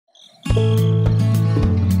Hey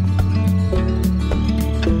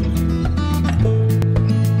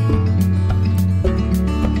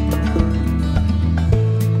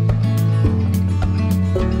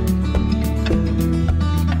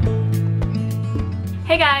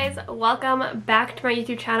guys, welcome back to my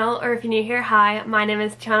YouTube channel, or if you're new here, hi, my name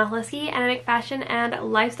is Tianna and I make fashion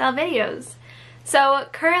and lifestyle videos. So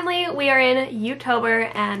currently we are in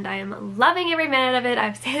Youtober and I am loving every minute of it.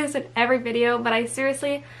 I've said this in every video, but I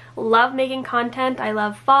seriously love making content. I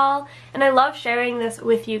love fall and I love sharing this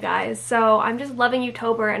with you guys. So I'm just loving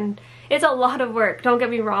Youtober and it's a lot of work, don't get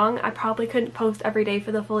me wrong. I probably couldn't post every day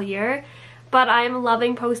for the full year, but I'm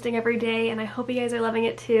loving posting every day and I hope you guys are loving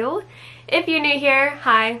it too. If you're new here,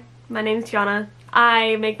 hi, my name is Tianna.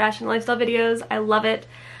 I make fashion and lifestyle videos. I love it.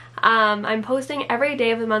 I'm posting every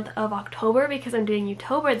day of the month of October because I'm doing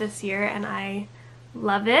Youtober this year and I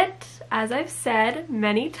love it, as I've said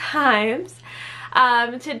many times.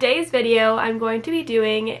 Today's video, I'm going to be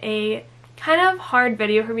doing a kind of hard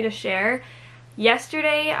video for me to share.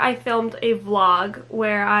 Yesterday I filmed a vlog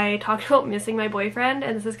where I talked about missing my boyfriend,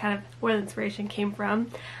 and this is kind of where the inspiration came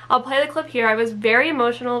from. I'll play the clip here. I was very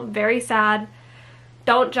emotional, very sad.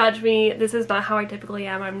 Don't judge me. This is not how I typically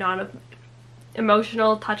am. I'm not an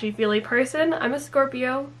emotional, touchy-feely person. I'm a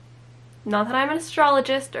Scorpio. Not that I'm an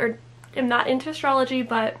astrologist or am not into astrology,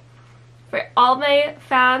 but for all my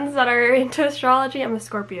fans that are into astrology, I'm a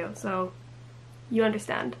Scorpio, so you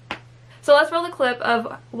understand. So let's roll the clip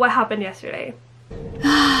of what happened yesterday.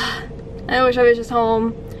 I wish I was just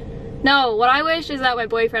home. No, what I wish is that my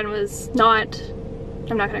boyfriend was not...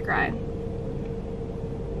 I'm not gonna cry.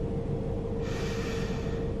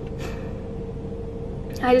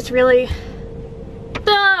 I just really...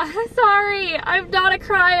 sorry, I'm not a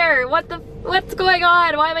crier. What's going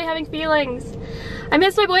on? Why am I having feelings? I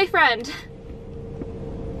miss my boyfriend.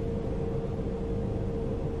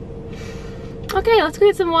 Okay, let's go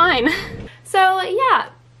get some wine. So yeah,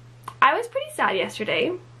 I was pretty sad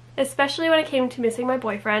yesterday, especially when it came to missing my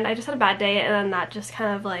boyfriend. I just had a bad day, and then that just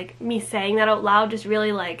kind of like, me saying that out loud just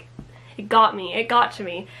really like, it got to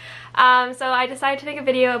me. So I decided to make a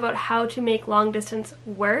video about how to make long distance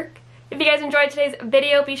work. If you guys enjoyed today's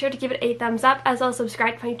video, be sure to give it a thumbs up, as well as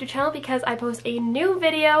subscribe to my YouTube channel because I post a new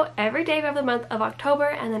video every day of the month of October,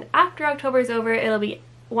 and then after October is over, it'll be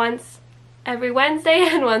once every Wednesday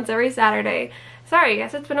and once every Saturday. Sorry, I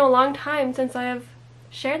guess it's been a long time since I have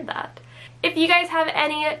shared that. If you guys have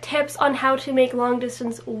any tips on how to make long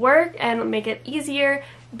distance work and make it easier,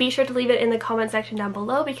 be sure to leave it in the comment section down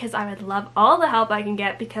below because I would love all the help I can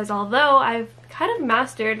get, because although I've kind of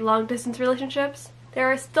mastered long distance relationships, there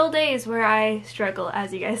are still days where I struggle,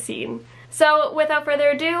 as you guys seen. So without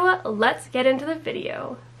further ado, let's get into the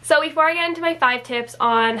video. So before I get into my 5 tips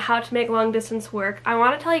on how to make long distance work, I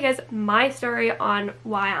want to tell you guys my story on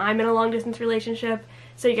why I'm in a long distance relationship,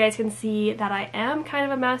 so you guys can see that I am kind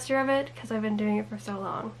of a master of it because I've been doing it for so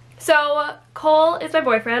long. So Kohl is my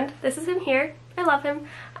boyfriend. This is him here. I love him.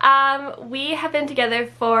 We have been together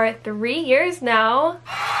for 3 years now.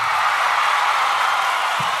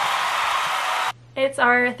 It's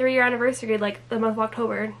our 3-year anniversary, like the month of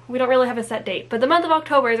October. We don't really have a set date, but the month of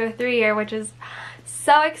October is our 3-year, which is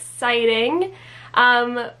so exciting.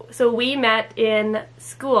 So we met in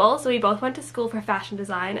school, so we both went to school for fashion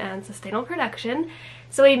design and sustainable production.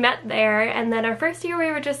 So we met there, and then our first year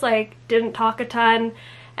we were just like, didn't talk a ton,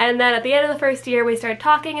 and then at the end of the first year we started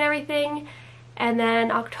talking and everything, and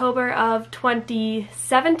then October of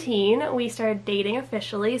 2017 we started dating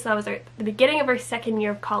officially, so that was the beginning of our 2nd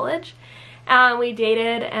year of college. We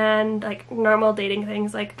dated, and like normal dating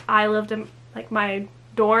things, like I lived in like my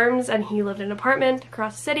dorms and he lived in an apartment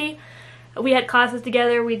across the city. We had classes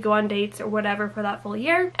together, we'd go on dates or whatever for that full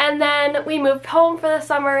year. And then we moved home for the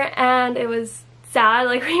summer and it was sad,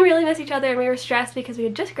 like we really missed each other and we were stressed because we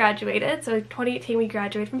had just graduated. So 2018 we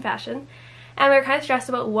graduated from fashion and we were kind of stressed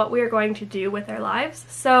about what we were going to do with our lives.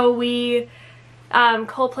 So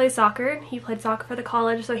Kohl plays soccer, he played soccer for the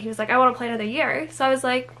college, so he was like, I want to play another year. So I was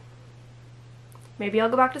like, maybe I'll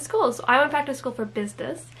go back to school. So I went back to school for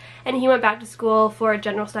business and he went back to school for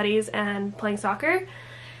general studies and playing soccer.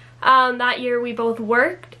 That year we both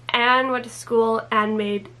worked and went to school and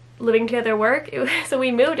made living together work. So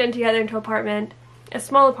we moved in together into an apartment, a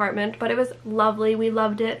small apartment, but it was lovely. We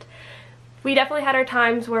loved it. We definitely had our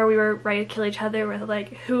times where we were ready to kill each other with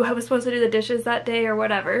like who was supposed to do the dishes that day or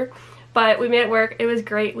whatever. But we made it work. It was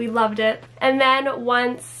great. We loved it. And then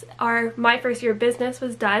once my first year of business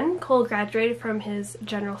was done, Kohl graduated from his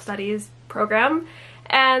general studies program.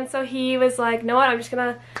 And so he was like, you know what, I'm just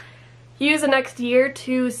gonna, use the next year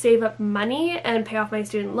to save up money and pay off my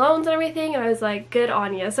student loans and everything, and I was like, good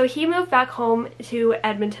on you. So he moved back home to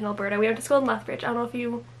Edmonton, Alberta. We went to school in Lethbridge. I don't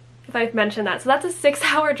know if I've mentioned that. So that's a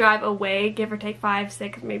 6-hour drive away, give or take 5,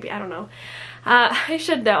 6, maybe, I don't know. I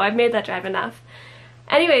should know, I've made that drive enough.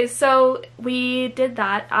 Anyways, so we did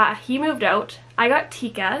that. He moved out. I got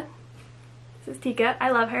Tika. This is Tika.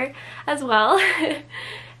 I love her as well.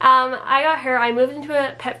 I got her. I moved into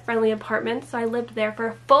a pet-friendly apartment, so I lived there for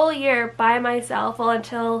a full year by myself, well,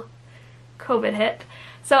 until COVID hit.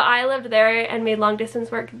 So I lived there and made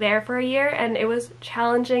long-distance work there for a year, and it was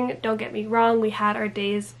challenging, don't get me wrong. We had our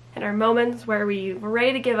days and our moments where we were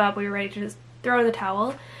ready to give up, we were ready to just throw in the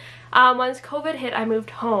towel. Once COVID hit, I moved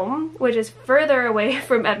home, which is further away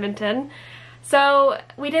from Edmonton. So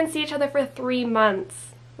we didn't see each other for 3 months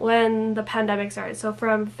when the pandemic started. So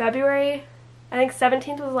from February, I think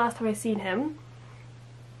 17th was the last time I seen him,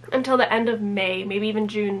 until the end of May, maybe even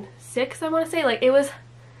June 6th, I want to say. Like, it was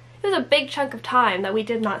a big chunk of time that we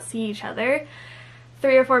did not see each other.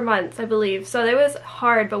 3 or 4 months, I believe. So it was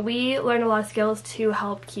hard, but we learned a lot of skills to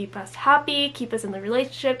help keep us happy, keep us in the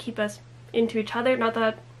relationship, keep us into each other. Not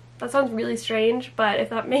that sounds really strange, but if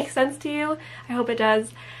that makes sense to you, I hope it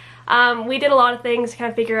does. We did a lot of things to kind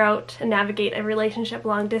of figure out and navigate a relationship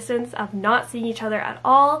long distance of not seeing each other at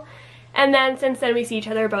all. And then since then we see each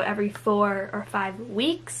other about every 4 or 5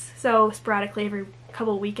 weeks, so sporadically every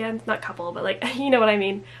couple weekends, not couple, but like, you know what I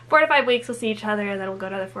mean. 4 to 5 weeks we'll see each other, and then we'll go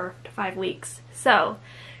another 4 to 5 weeks. So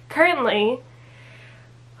currently,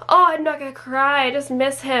 oh, I'm not gonna cry, I just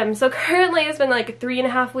miss him. So currently it's been like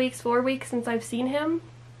 3.5 weeks, 4 weeks since I've seen him.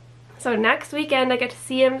 So next weekend I get to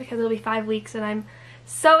see him because it'll be 5 weeks, and I'm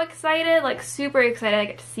so excited, like super excited I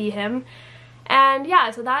get to see him. And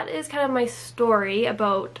yeah, so that is kind of my story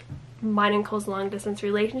about mine and Kohl's long distance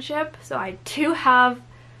relationship. So I do have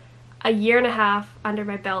a 1.5 years under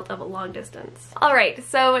my belt of a long distance. Alright,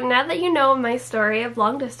 so now that you know my story of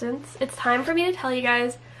long distance, it's time for me to tell you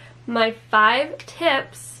guys my 5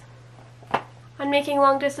 tips on making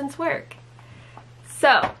long distance work.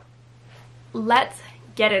 So let's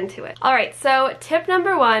get into it. Alright, so tip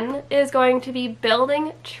number 1 is going to be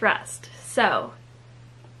building trust. So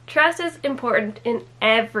trust is important in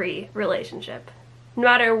every relationship, no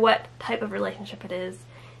matter what type of relationship it is.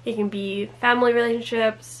 It can be family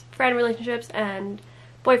relationships, friend relationships, and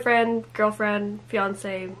boyfriend, girlfriend,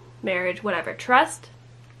 fiance, marriage, whatever. Trust,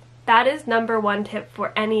 that is number 1 tip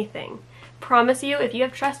for anything. Promise you, if you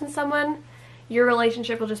have trust in someone, your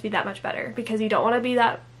relationship will just be that much better, because you don't want to be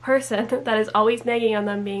that person that is always nagging on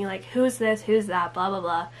them, being like, who's this, who's that, blah blah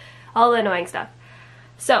blah, all the annoying stuff.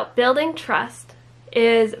 So building trust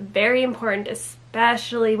is very important,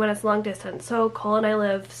 especially when it's long distance. So Kohl and I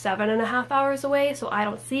live 7.5 hours away, so I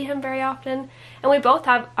don't see him very often, and we both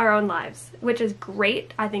have our own lives, which is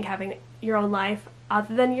great. I think having your own life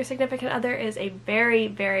other than your significant other is a very,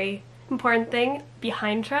 very important thing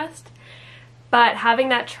behind trust. But having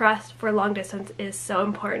that trust for long distance is so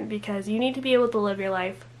important, because you need to be able to live your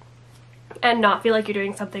life and not feel like you're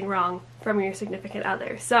doing something wrong from your significant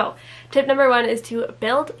other. So tip number 1 is to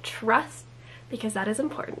build trust, because that is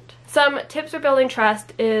important. Some tips for building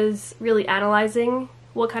trust is really analyzing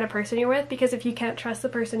what kind of person you're with, because if you can't trust the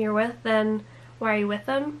person you're with, then why are you with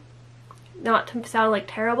them? Not to sound like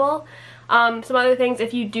terrible. Some other things,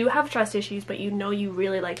 if you do have trust issues but you know you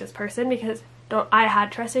really like this person, because I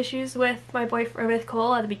had trust issues with my boyfriend, with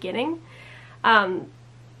Kohl, at the beginning,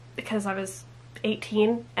 because I was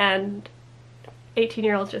 18 and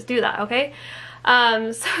 18-year-olds just do that, okay?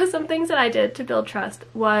 So some things that I did to build trust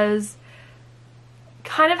was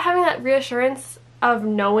kind of having that reassurance of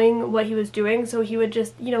knowing what he was doing. So he would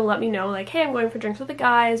just, you know, let me know, like, hey, I'm going for drinks with the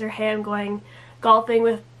guys, or hey, I'm going golfing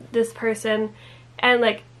with this person, and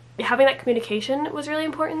like having that communication was really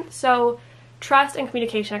important. So trust and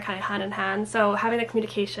communication are kind of hand in hand, so having that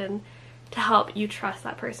communication to help you trust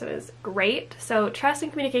that person is great. So trust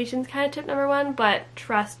and communication is kind of tip number 1, but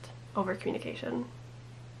trust over communication.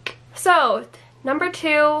 So number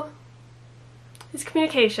 2 is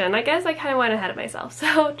communication. I guess I kind of went ahead of myself.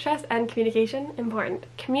 So trust and communication, important.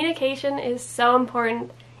 Communication is so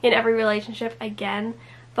important in every relationship, again,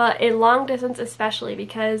 but in long distance especially,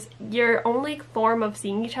 because your only form of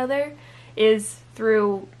seeing each other is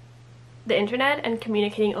through the internet and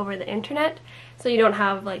communicating over the internet. So you don't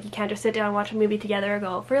have, like, you can't just sit down and watch a movie together or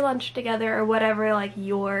go out for lunch together or whatever, like,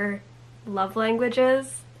 your love language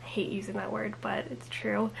is. I hate using that word, but it's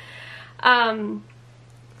true.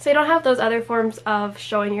 So you don't have those other forms of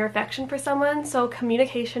showing your affection for someone, so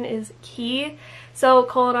communication is key. So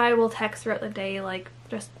Kohl and I will text throughout the day, like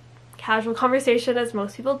just casual conversation as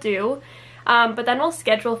most people do. but then we'll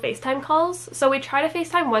schedule FaceTime calls. So we try to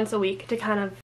FaceTime once a week to kind of